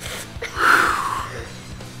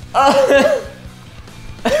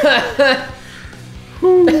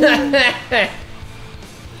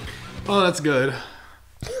 Oh, that's good.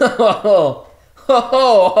 Ho ho ho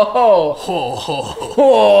Ho ho.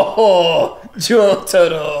 ho ho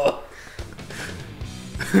Jotaro.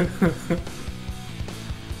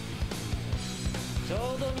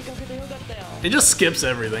 It just skips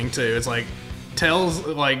everything too. It's like tells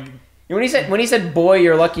like When he said, "Boy,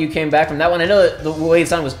 you're lucky you came back from that one," I know that the way it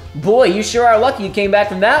sounded was, "Boy, you sure are lucky you came back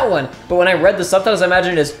from that one." But when I read the subtitles, I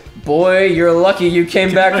imagined it as, "Boy, you're lucky you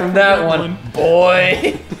came back from that one."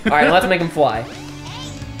 Boy. All right, I'll have to make him fly.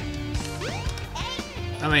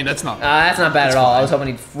 I mean, that's not That's not bad at all. fine. I was hoping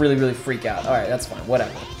he'd really, really freak out. All right, that's fine.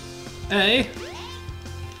 Whatever. Hey.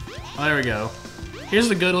 Oh, there we go. Here's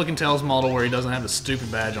the good-looking Tails model where he doesn't have the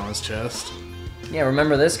stupid badge on his chest. Yeah,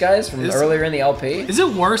 remember this, guys, from earlier in the LP? Is it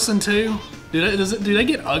worse in 2? Do they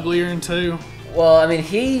get uglier in 2? Well, I mean,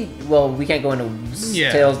 we can't go into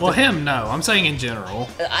Yeah. Tails. Well, him, no. I'm saying in general.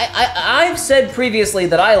 I've said previously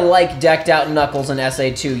that I like decked out Knuckles in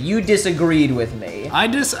SA2. You disagreed with me. I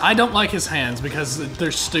don't like his hands because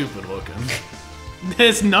they're stupid looking.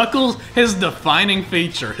 His knuckles, his defining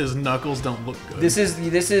feature, his knuckles don't look good. This is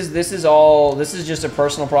just a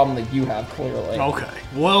personal problem that you have, clearly. Okay,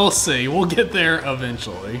 we'll see. We'll get there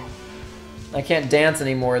eventually. I can't dance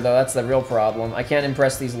anymore, though. That's the real problem. I can't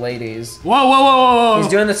impress these ladies. Whoa, whoa, whoa, whoa, whoa!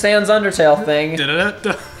 He's doing the Sans Undertale thing.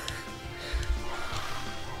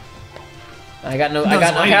 I got no. Those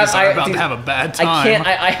ladies are about to have a bad time. I can't.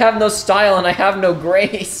 I have no style and I have no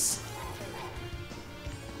grace.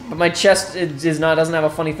 But my chest doesn't have a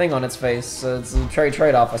funny thing on its face, so it's a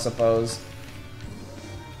trade-off, I suppose.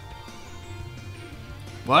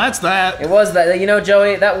 Well, that's that. It was that. You know,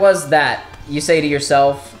 Joey, that was that. You say to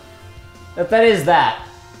yourself. That is that.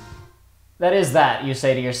 That is that, you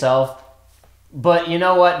say to yourself. But you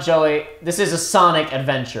know what, Joey? This is a Sonic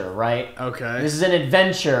adventure, right? Okay. This is an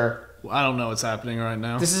adventure. I don't know what's happening right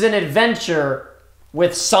now. This is an adventure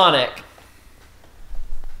with Sonic.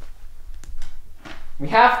 We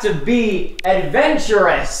have to be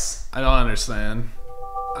adventurous. I don't understand.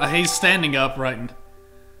 He's standing up right.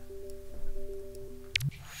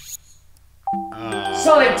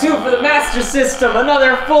 Sonic 2 for the Master System,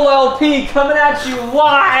 another full LP coming at you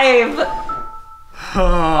live.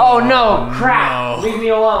 Oh no, crap! No. Leave me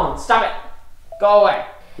alone. Stop it. Go away.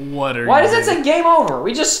 What are Why you does it say game over?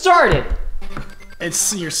 We just started.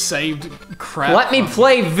 It's your saved crap. Let me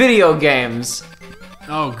play video games.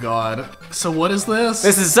 Oh god. So what is this?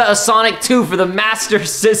 This is a Sonic 2 for the Master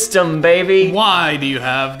System, baby. Why do you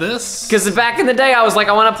have this? Because back in the day, I was like,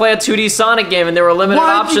 I want to play a 2D Sonic game, and there were limited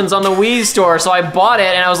options on the Wii store, so I bought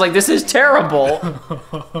it, and I was like, this is terrible.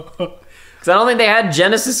 Because I don't think they had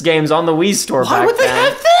Genesis games on the Wii store back then. Why would they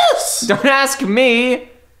have this? Don't ask me.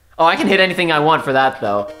 Oh, I can hit anything I want for that,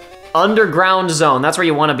 though. Underground zone. That's where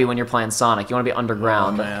you want to be when you're playing Sonic. You want to be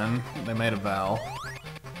underground. Oh, man. They made a vow.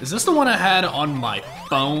 Is this the one I had on my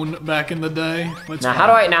phone back in the day? Now how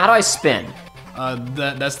do I spin?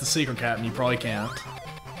 That's the secret, Captain. You probably can't.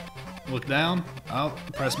 Look down. Oh,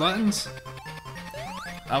 press buttons.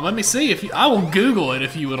 Let me see if I will Google it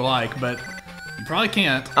if you would like, but you probably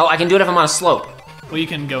can't. Oh, I can do it if I'm on a slope. Well, you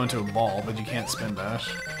can go into a ball, but you can't spin dash.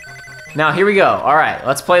 Now here we go. All right,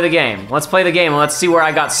 let's play the game. Let's play the game and let's see where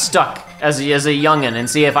I got stuck as a youngin' and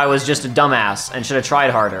see if I was just a dumbass and should have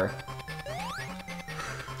tried harder.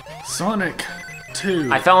 Sonic 2.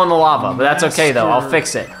 I fell in the lava, but that's okay though. I'll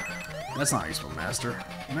fix it. That's not how you spell master.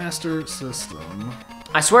 Master system.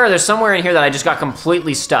 I swear there's somewhere in here that I just got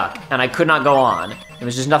completely stuck and I could not go on. There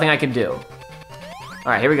was just nothing I could do. All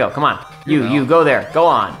right, here we go. Come on. You go there. Go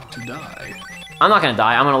on. To die. I'm not gonna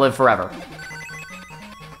die. I'm gonna live forever.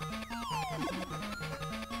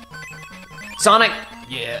 Sonic!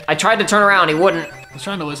 Yeah. I tried to turn around, he wouldn't. I was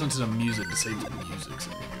trying to listen to some music to see if the music's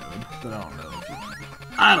any good, but I don't know.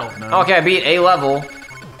 I don't know. Okay, I beat A level.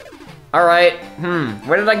 All right,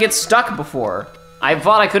 where did I get stuck before? I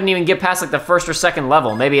thought I couldn't even get past like the first or second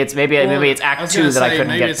level. Maybe it's Act 2 that I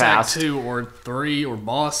couldn't get past. Maybe it's Act 2 or 3 or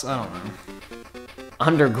boss, I don't know.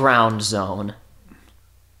 Underground zone.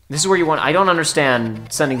 This is where you want, I don't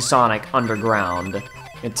understand sending Sonic underground.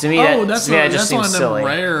 To me, that's it just seems silly.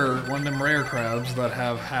 One of them rare crabs that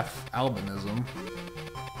have half albinism.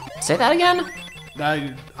 Say that again?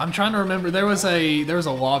 I'm trying to remember. There was a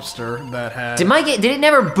lobster that had. Did it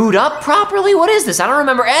never boot up properly? What is this? I don't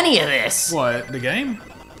remember any of this. What, the game?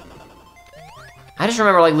 I just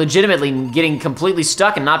remember like legitimately getting completely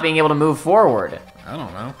stuck and not being able to move forward. I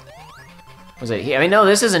don't know. Was it? I mean, no,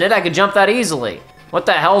 this isn't it. I could jump that easily. What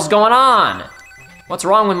the hell's going on? What's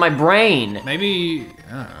wrong with my brain? Maybe,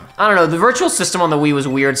 I don't know, the virtual system on the Wii was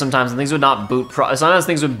weird sometimes and things would not boot sometimes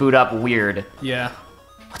things would boot up weird. Yeah.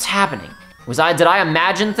 What's happening? Did I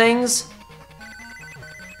imagine things?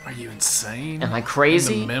 Are you insane? Am I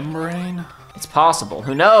crazy? In the membrane? It's possible,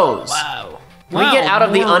 who knows? Wow. When we get out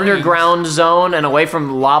of the underground zone and away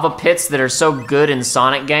from lava pits that are so good in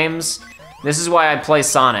Sonic games, this is why I play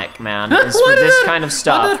Sonic, man, is for this kind of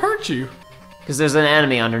stuff. Why'd that hurt you? Because there's an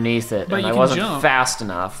enemy underneath it, and I wasn't fast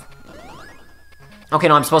enough. Okay,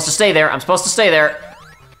 no, I'm supposed to stay there. I'm supposed to stay there.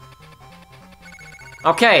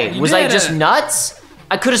 Okay, was I just nuts?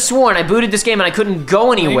 I could have sworn I booted this game and I couldn't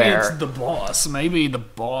go anywhere. Maybe it's the boss. Maybe the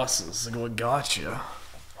boss is what got you.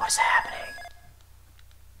 What's happening?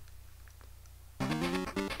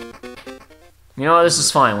 You know what? This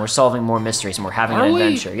is fine. We're solving more mysteries and we're having an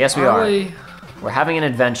adventure. Yes, we are. We're having an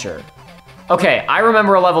adventure. Okay, I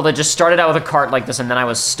remember a level that just started out with a cart like this and then I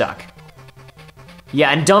was stuck. Yeah,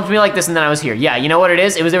 and dumped me like this and then I was here. Yeah, you know what it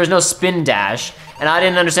is? There was no spin dash, and I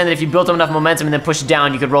didn't understand that if you built up enough momentum and then pushed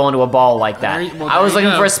down, you could roll into a ball like that. I was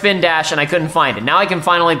looking for a spin dash and I couldn't find it. Now I can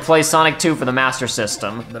finally play Sonic 2 for the Master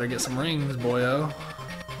System. Better get some rings, boyo.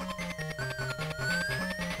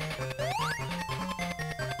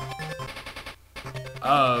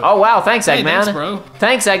 Oh wow, thanks, Eggman. Thanks, bro.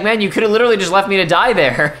 Thanks, Eggman. You could have literally just left me to die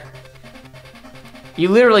there. You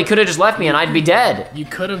literally could have just left me and I'd be dead. You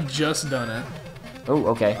could have just done it. Oh,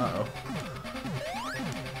 okay.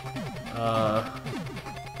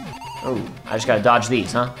 Oh, I just gotta dodge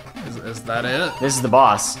these, huh? Is that it? This is the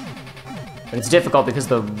boss. But it's difficult because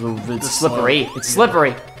it's slippery. It's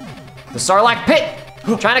slippery. The Sarlacc pit!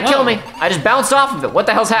 Trying to kill me. I just bounced off of it. What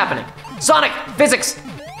the hell's happening? Sonic! Physics!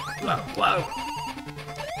 Whoa.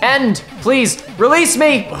 End! Please, release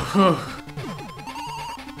me!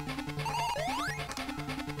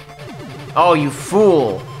 Oh, you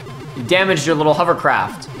fool. You damaged your little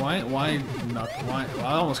hovercraft. Why, I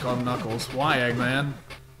almost called him Knuckles. Why, Eggman?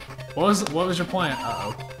 What was your plan?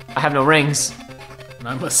 Uh-oh. I have no rings. And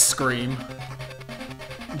I must scream.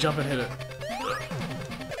 Jump and hit it.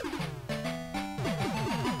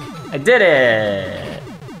 I did it!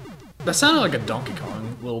 That sounded like a Donkey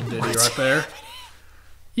Kong little ditty right there.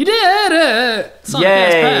 You did it! Sonic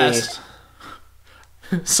has passed.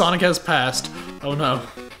 Sonic has passed. Oh no.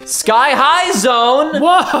 Sky High Zone!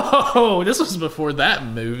 Whoa! This was before that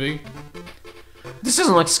movie. This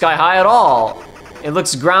doesn't look sky high at all. It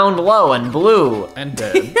looks ground low and blue. And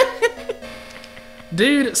dead.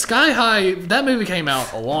 Dude, Sky High, that movie came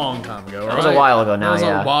out a long time ago, right? That was a while ago now, yeah.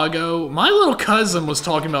 That was a while ago. My little cousin was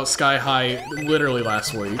talking about Sky High literally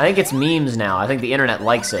last week. I think it's memes now. I think the internet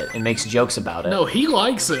likes it and makes jokes about it. No, he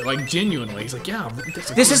likes it, like, genuinely. He's like, yeah,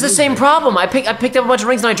 this is the same problem. I picked up a bunch of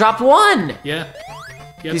rings and I dropped one. Yeah.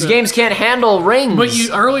 These games can't handle rings. But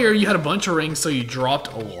earlier you had a bunch of rings, so you dropped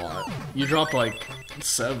a lot. You dropped like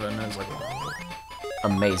 7. I was like, wow.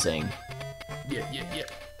 Amazing. Yeah.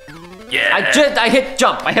 I hit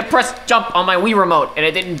jump. I hit press jump on my Wii remote, and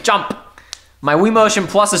it didn't jump. My Wii Motion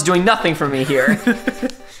Plus is doing nothing for me here.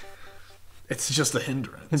 It's just a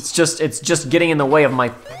hindrance. It's just getting in the way of my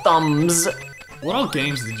thumbs. What all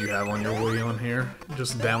games did you have on your Wii on here?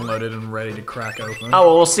 Just downloaded and ready to crack open? Oh,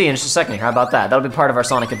 well, we'll see in just a second. How about that? That'll be part of our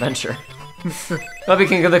Sonic adventure. That'll be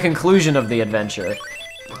the conclusion of the adventure.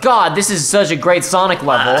 God, this is such a great Sonic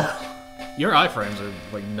level. Your iframes are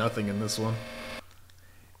like nothing in this one.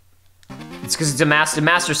 It's because it's a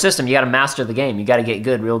master system. You gotta master the game. You gotta get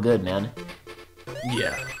good, real good, man.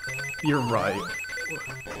 Yeah, you're right.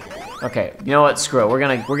 Okay, you know what? Screw it. We're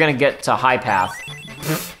gonna get to high path.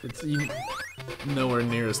 It's nowhere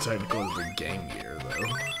near as technical as the Game Gear, though.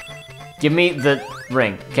 Give me the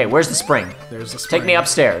ring. Okay, where's the spring? There's the spring. Take me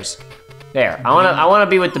upstairs. There. I wanna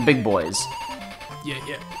be with the big boys.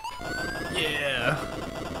 Yeah.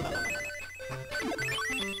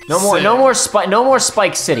 No more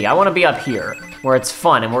Spike City. I want to be up here where it's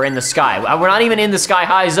fun and we're in the sky. We're not even in the sky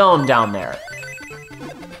high zone down there.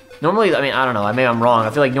 Normally, I mean, I don't know. Maybe I'm wrong. I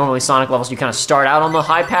feel like normally Sonic levels you kind of start out on the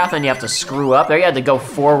high path and you have to screw up. There you had to go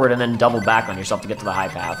forward and then double back on yourself to get to the high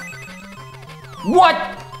path. What?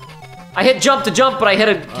 I hit jump to jump, but I hit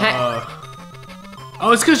a.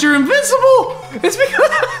 Oh, it's because you're invincible. It's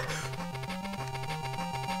because.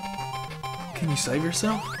 Can you save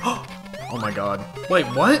yourself? Oh my god. Wait,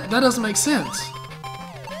 what? That doesn't make sense.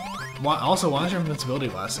 Why is your invincibility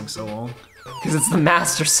lasting so long? Because it's the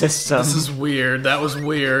Master System. This is weird. That was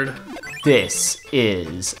weird. This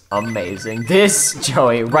is amazing. This,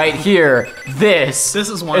 Joey, right here, this is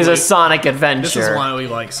a Sonic adventure. This is why we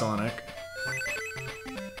like Sonic.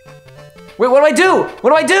 Wait, what do I do?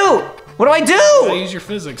 What do I do? What do I do? You gotta use your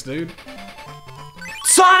physics, dude.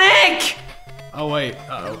 Sonic! Oh, wait.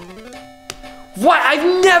 Uh-oh. What?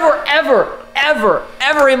 I've never,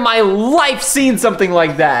 ever in my life seen something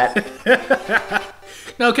like that.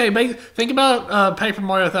 Okay, think about Paper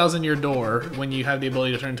Mario Thousand Year Door when you have the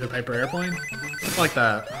ability to turn into a paper airplane. Like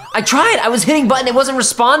that. I tried. I was hitting button. It wasn't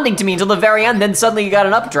responding to me until the very end. Then suddenly you got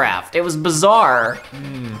an updraft. It was bizarre.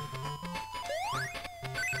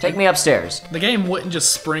 Take me upstairs. The game wouldn't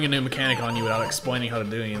just spring a new mechanic on you without explaining how to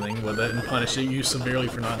do anything with it and punish you severely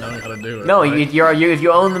for not knowing how to do it. No, right? if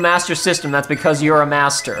you own the Master System, that's because you're a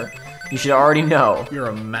master. You should already know. You're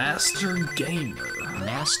a master gamer.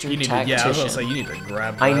 Master tactician. Yeah, I was gonna say, you need to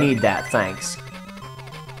grab that. I need that, thanks.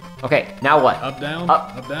 Okay, now what? Up, down,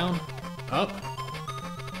 up, down, up.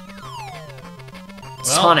 Well,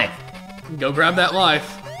 Sonic. Go grab that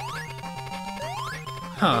life.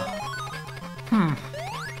 Huh.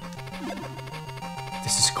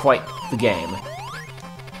 This is quite the game.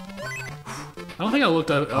 I don't think I looked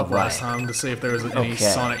up last time to see if there was any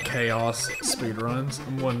Sonic Chaos speedruns.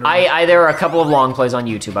 I'm wondering. There are a couple of long plays on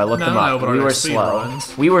YouTube. I looked them up. But we were slow.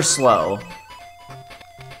 Runs? We were slow.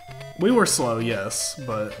 We were slow, yes,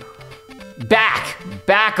 but...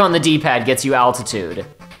 Back on the D-pad gets you altitude.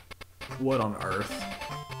 What on earth?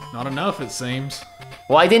 Not enough, it seems.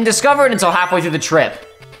 Well, I didn't discover it until halfway through the trip.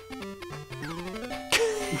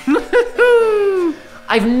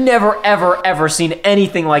 I've never, ever seen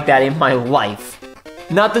anything like that in my life.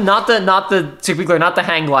 To be clear, not the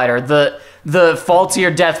hang glider, the fall to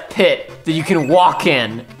your death pit that you can walk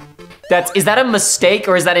in. Is that a mistake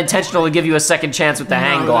or is that intentional to give you a second chance with the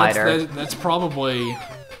hang glider? That's probably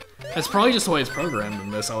just the way it's programmed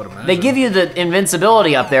in this, I would imagine. They give you the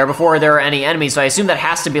invincibility up there before there are any enemies, so I assume that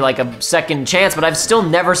has to be like a second chance, but I've still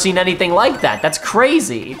never seen anything like that. That's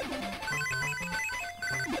crazy.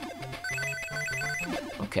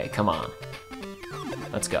 Okay, come on.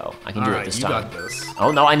 Let's go. I can do it this time. You got this.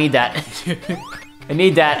 Oh no, I need that. I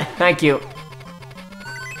need that. Thank you.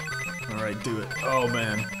 Alright, do it. Oh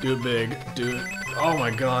man, do it big. Do it. Oh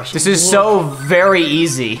my gosh. This is so very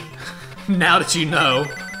easy. Now that you know.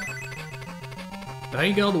 How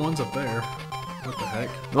you get all the ones up there? What the heck?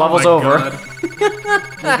 The level's over.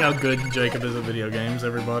 Look how good Jacob is at video games,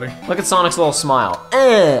 everybody. Look at Sonic's little smile.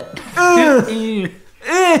 It's me!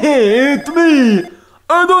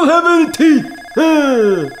 I don't have any teeth!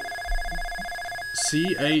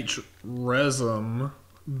 CH Resum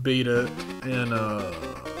beat it in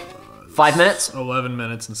 5 minutes? 11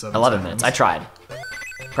 minutes and 7 11 seconds. minutes. I tried.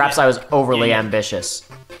 Perhaps I was overly ambitious.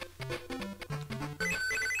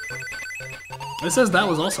 It says that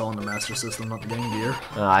was also on the Master System, not the Game Gear.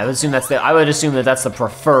 I would assume that that's the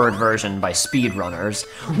preferred version by speedrunners.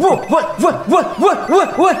 Whoa!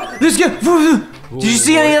 What? This game. Did you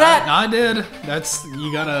see any of that? I did.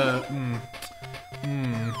 You gotta.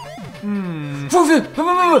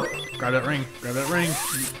 Grab that ring. Grab that ring.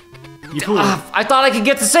 You fool. I thought I could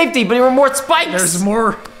get to safety, but there were more spikes.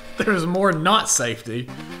 There's more not safety.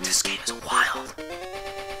 This game is wild.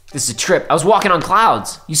 This is a trip. I was walking on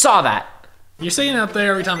clouds. You saw that. You're seeing out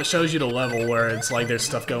there every time it shows you the level where it's like there's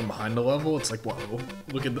stuff going behind the level. It's like, whoa,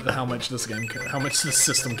 look at how much this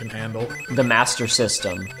system can handle. The master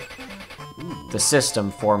system. The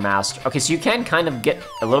system for master. Okay, so you can kind of get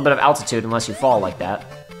a little bit of altitude unless you fall like that.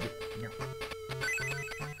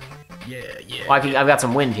 Yeah. Well, I've got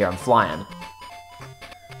some wind here. I'm flying.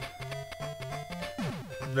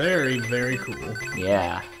 Very, very cool.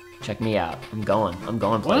 Yeah. Check me out. I'm going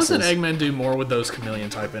places. Why doesn't Eggman do more with those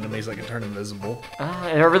chameleon-type enemies that can turn invisible?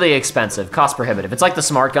 They're really expensive. Cost prohibitive. It's like the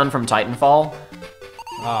smart gun from Titanfall.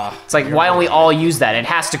 It's like, why don't we all use that? It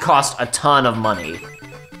has to cost a ton of money.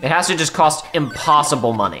 It has to just cost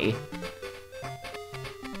impossible money.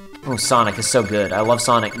 Oh, Sonic is so good. I love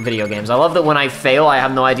Sonic video games. I love that when I fail, I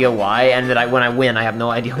have no idea why, and that when I win, I have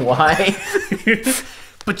no idea why.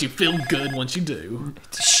 But you feel good once you do.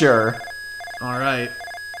 Sure. All right.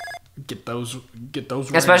 Get those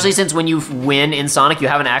Especially rings. since when you win in Sonic, you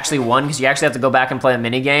haven't actually won, because you actually have to go back and play a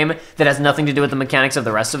mini game that has nothing to do with the mechanics of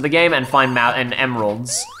the rest of the game and find and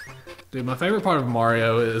emeralds. Dude, my favorite part of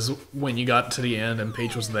Mario is when you got to the end and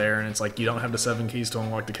Peach was there, and it's like you don't have the 7 keys to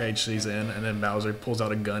unlock the cage she's in, and then Bowser pulls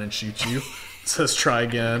out a gun and shoots you. It says, "Try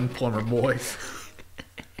again, plumber boy."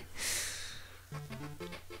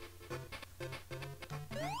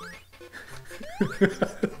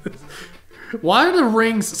 Why are the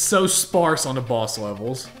rings so sparse on the boss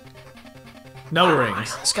levels? No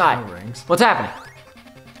rings. Sky, No rings. what's happening?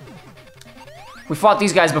 We fought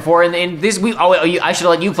these guys before in this. I should have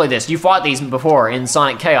let you play this. You fought these before in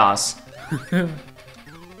Sonic Chaos.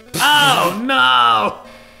 Oh no!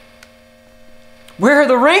 Where are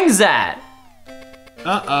the rings at?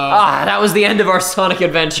 Uh-oh. That was the end of our Sonic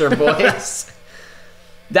adventure, boys.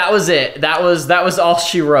 That was it. That was all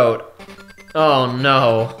she wrote. Oh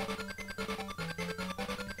no.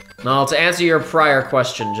 No, to answer your prior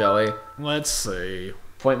question, Joey. Let's see.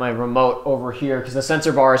 Point my remote over here because the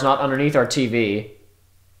sensor bar is not underneath our TV.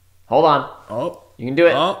 Hold on. Oh. You can do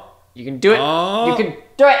it. Oh. You can do it. Oh. You can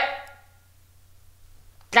do it.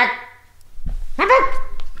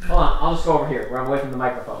 Hold on. I'll just go over here where I'm away from the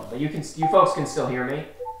microphone. But you folks can still hear me.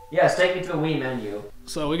 Yes, take me to the Wii menu.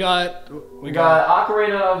 So we got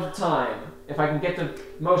Ocarina of Time. If I can get to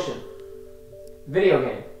motion. Video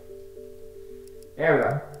game. There we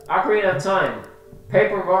go. Ocarina of Time.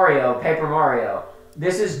 Paper Mario.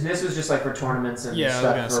 This was just like for tournaments and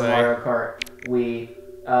stuff for Mario Kart Wii.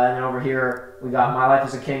 And then over here we got My Life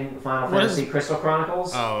as a King, Final Fantasy Crystal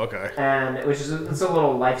Chronicles. Oh, okay. And it's a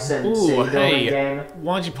little life city Ooh, building game.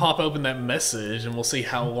 Why don't you pop open that message and we'll see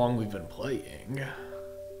how long we've been playing.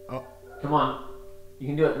 Oh. Come on, you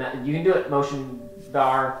can do it, Matt. You can do it, motion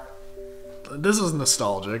bar. This is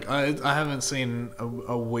nostalgic. I haven't seen a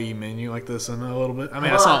Wii menu like this in a little bit. I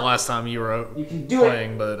mean, I saw it last time you were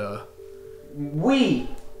playing, but Wii.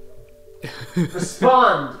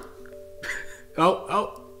 Respond.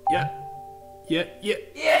 Yeah.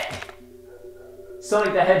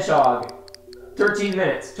 Sonic the Hedgehog. 13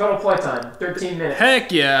 minutes. Total playtime. 13 minutes.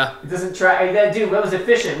 Heck yeah. It doesn't track. Dude, that was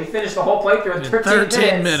efficient. We finished the whole playthrough in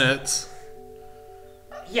 13 minutes.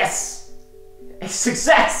 Yes. A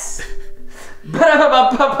success.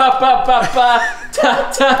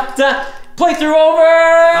 Playthrough over.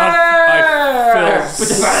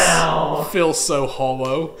 I feel so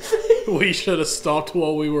hollow. We should have stopped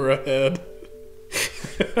while we were ahead.